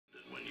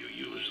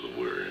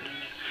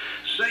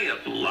Say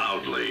it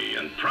loudly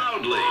and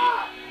proudly.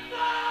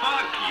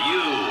 Fuck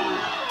you.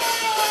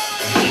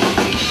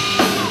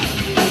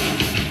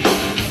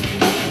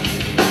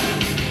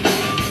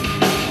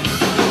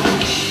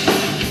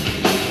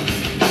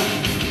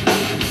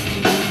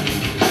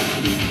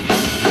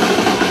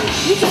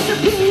 You're just a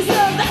piece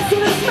of ass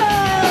in a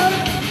smile.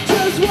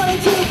 Just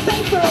wanted to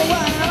bang for a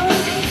while.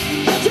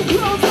 Get your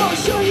clothes on,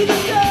 show you the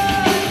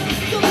gun.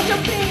 Don't let your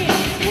feet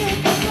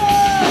hit the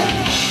floor.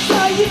 So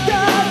you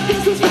thought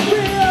this was for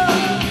real.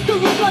 The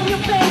look on your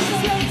face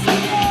is makes me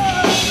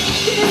ill.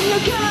 Get in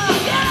your car,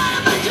 get out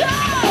of my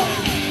drive.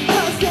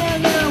 I'll stand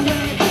there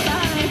waiting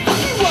for my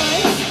fucking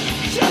words.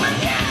 Shame on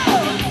you.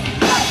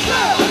 Let's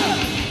go.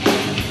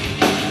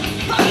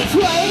 Fucking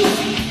twice.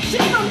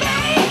 Shame on me.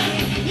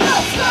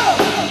 Let's go.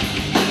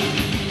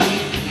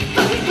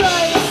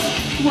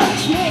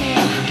 Watch me,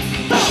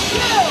 fuck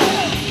you,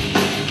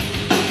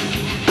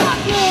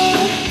 fuck me,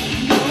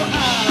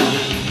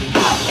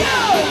 fuck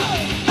you.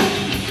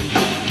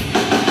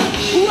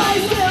 Why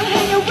still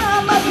hang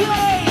around my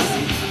place?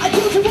 I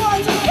told you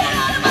once, get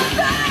out of my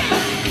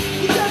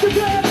face. You got the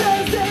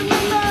purpose in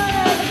my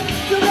mind,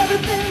 from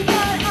everything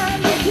that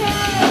I'm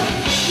again.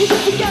 You're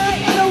just a guy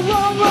in a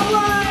wrong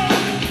line,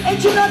 and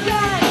you're not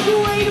that.